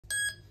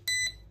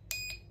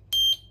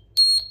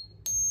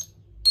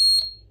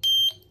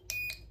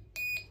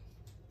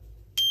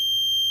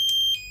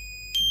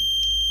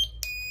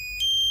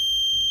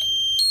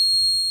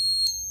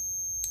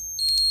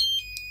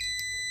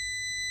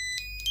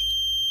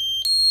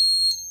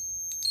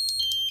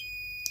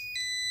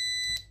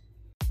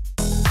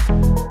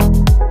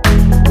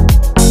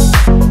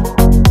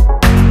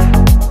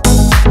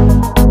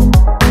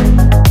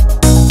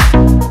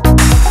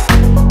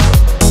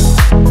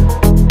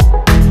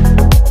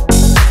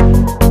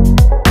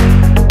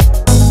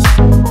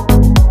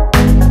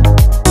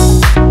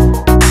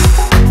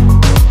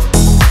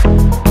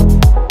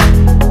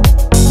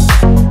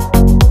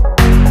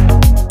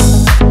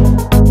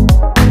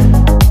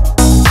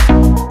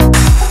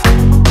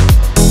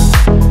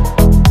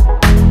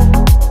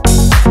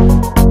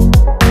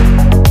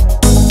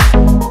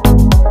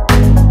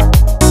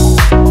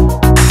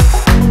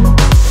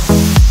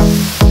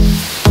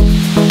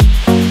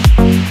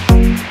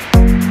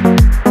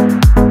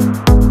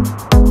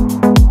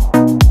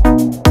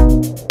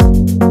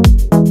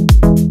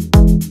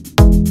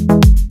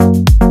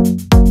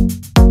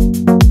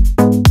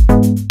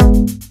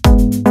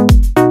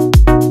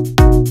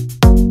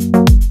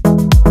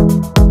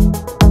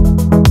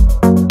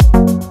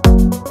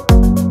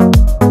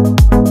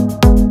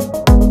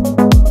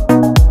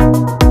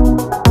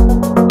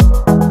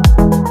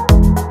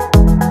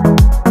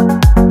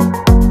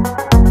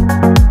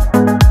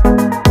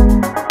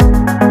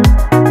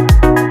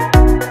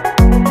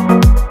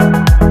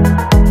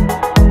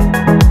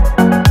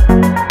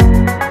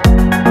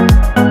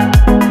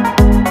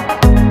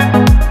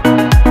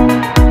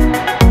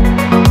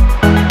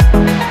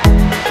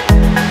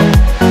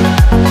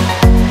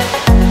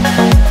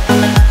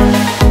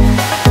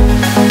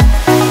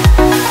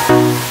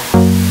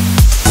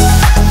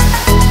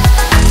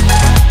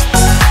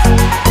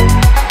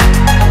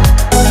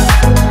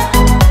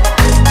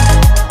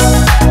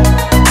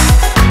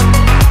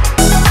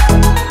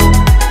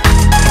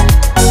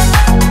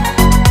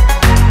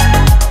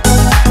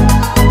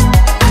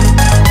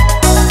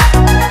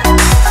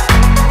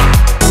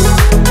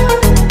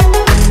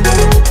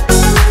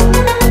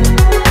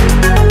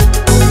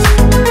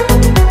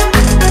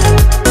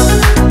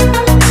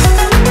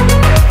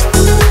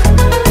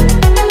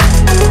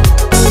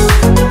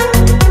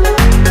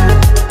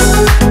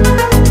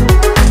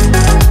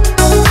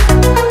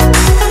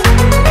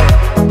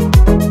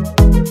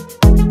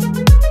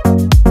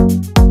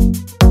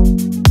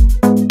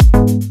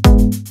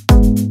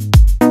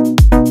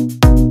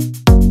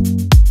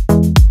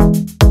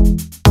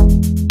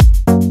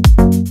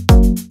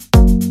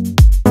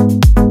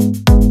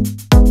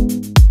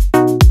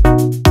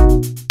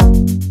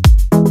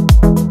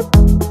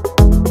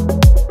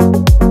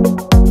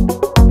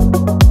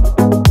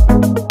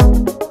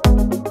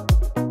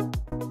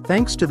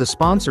Thanks to the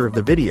sponsor of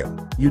the video.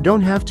 You don't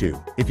have to,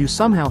 if you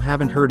somehow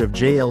haven't heard of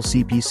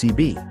JLC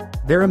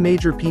PCB. They're a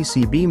major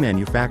PCB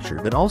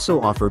manufacturer that also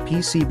offer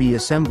PCB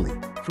assembly,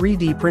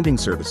 3D printing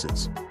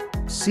services,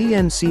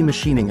 CNC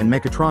machining and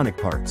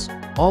mechatronic parts,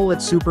 all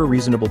at super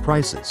reasonable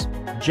prices.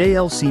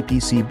 JLC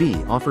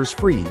PCB offers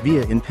free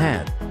VIA in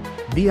pad,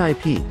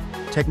 VIP,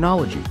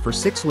 technology for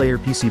 6-layer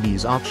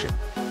PCBs option.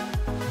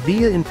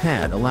 VIA in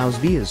pad allows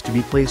vias to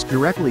be placed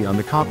directly on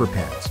the copper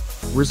pads,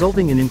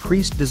 resulting in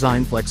increased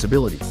design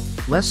flexibility,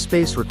 less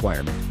space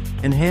requirement,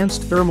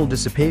 enhanced thermal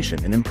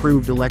dissipation and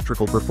improved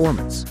electrical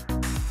performance.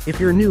 If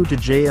you're new to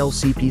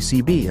JLC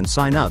PCB and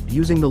sign up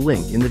using the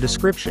link in the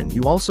description,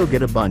 you also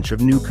get a bunch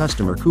of new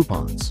customer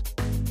coupons.